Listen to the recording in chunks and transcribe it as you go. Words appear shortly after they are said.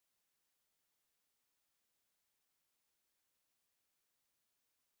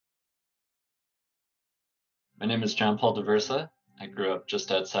My name is Jon-Paul I grew up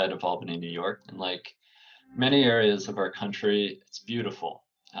just outside of Albany, New York, and like many areas of our country, it's beautiful.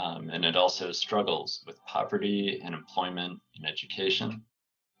 And it also struggles with poverty and employment and education.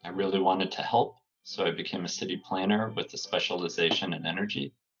 I really wanted to help, so I became a city planner with a specialization in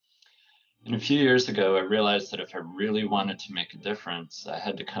energy. And a few years ago, I realized that if I really wanted to make a difference, I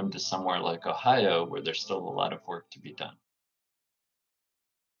had to come to somewhere like Ohio, where there's still a lot of work to be done.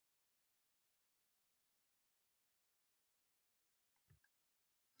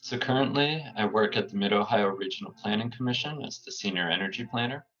 So currently, I work at the Mid-Ohio Regional Planning Commission as the Senior Energy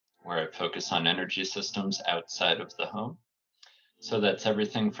Planner, where I focus on energy systems outside of the home. So that's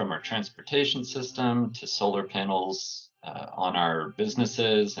everything from our transportation system to solar panels on our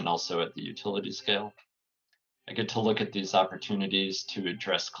businesses and also at the utility scale. I get to look at these opportunities to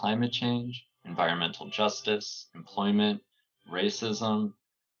address climate change, environmental justice, employment, racism.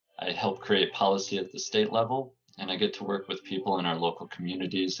 I help create policy at the state level, and I get to work with people in our local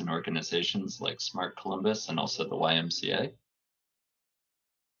communities and organizations like Smart Columbus and also the YMCA.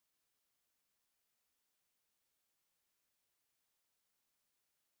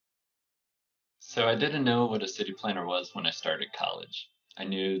 So I didn't know what a city planner was when I started college. I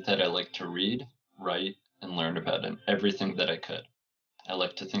knew that I liked to read, write, and learn about everything that I could. I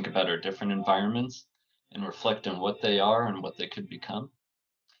like to think about our different environments and reflect on what they are and what they could become.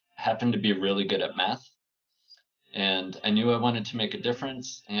 I happen to be really good at math, and I knew I wanted to make a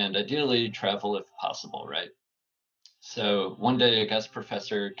difference and ideally travel if possible, right? So one day a guest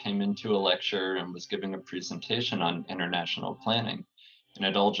professor came into a lecture and was giving a presentation on international planning, and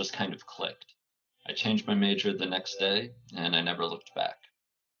it all just kind of clicked. I changed my major the next day and I never looked back.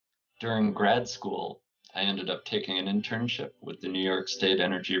 During grad school, I ended up taking an internship with the New York State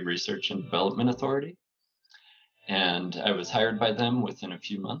Energy Research and Development Authority, and I was hired by them within a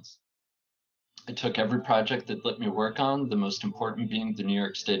few months. I took every project they'd let me work on, the most important being the New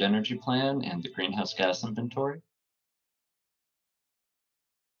York State Energy Plan and the greenhouse gas inventory.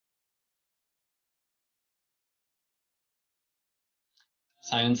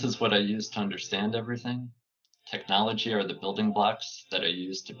 Science is what I use to understand everything. Technology are the building blocks that I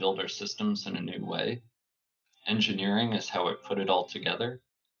use to build our systems in a new way. Engineering is how I put it all together.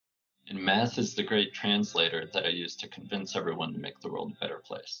 And math is the great translator that I use to convince everyone to make the world a better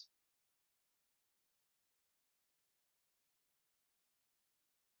place.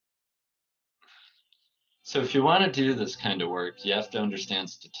 So if you want to do this kind of work, you have to understand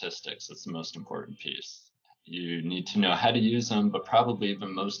statistics. That's the most important piece. You need to know how to use them, but probably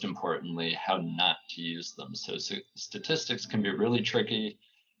even most importantly, how not to use them. So statistics can be really tricky,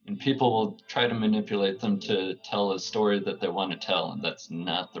 and people will try to manipulate them to tell a story that they want to tell, and that's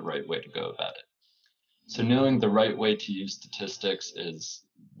not the right way to go about it. So knowing the right way to use statistics is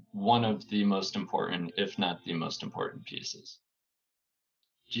one of the most important, if not the most important pieces.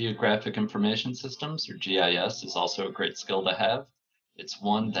 Geographic Information Systems, or GIS, is also a great skill to have. It's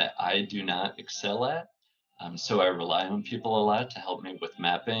one that I do not excel at, so I rely on people a lot to help me with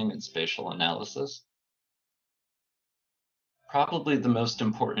mapping and spatial analysis. Probably the most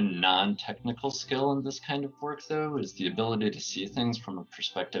important non-technical skill in this kind of work, though, is the ability to see things from a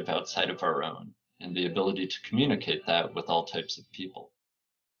perspective outside of our own, and the ability to communicate that with all types of people.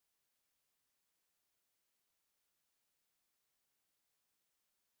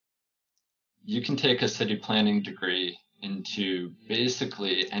 You can take a city planning degree into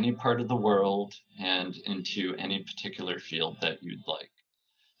basically any part of the world and into any particular field that you'd like.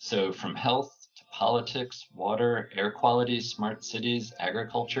 So, from health to politics, water, air quality, smart cities,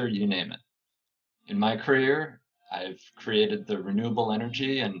 agriculture, you name it. In my career, I've created the renewable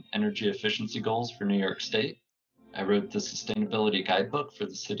energy and energy efficiency goals for New York State. I wrote the sustainability guidebook for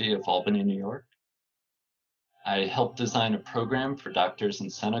the city of Albany, New York. I helped design a program for doctors in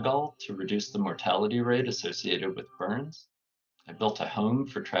Senegal to reduce the mortality rate associated with burns. I built a home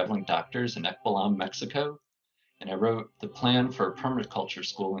for traveling doctors in Ekbalam, Mexico, and I wrote the plan for a permaculture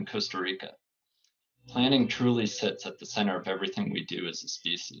school in Costa Rica. Planning truly sits at the center of everything we do as a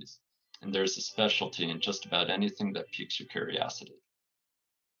species, and there's a specialty in just about anything that piques your curiosity.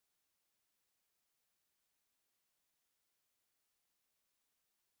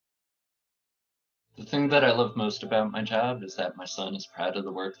 The thing that I love most about my job is that my son is proud of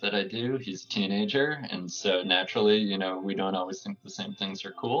the work that I do. He's a teenager, and so naturally, we don't always think the same things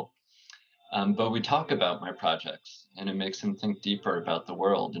are cool. But we talk about my projects, and it makes him think deeper about the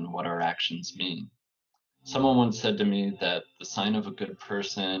world and what our actions mean. Someone once said to me that the sign of a good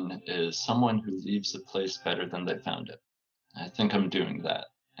person is someone who leaves a place better than they found it. I think I'm doing that,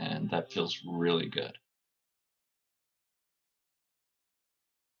 and that feels really good.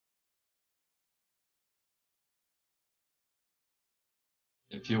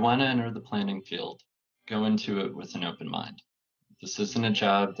 If you want to enter the planning field, go into it with an open mind. This isn't a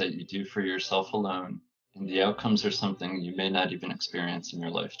job that you do for yourself alone, and the outcomes are something you may not even experience in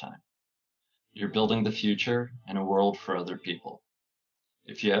your lifetime. You're building the future and a world for other people.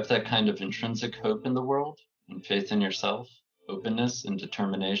 If you have that kind of intrinsic hope in the world and faith in yourself, openness and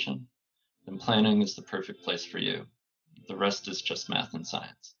determination, then planning is the perfect place for you. The rest is just math and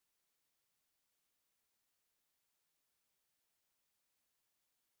science.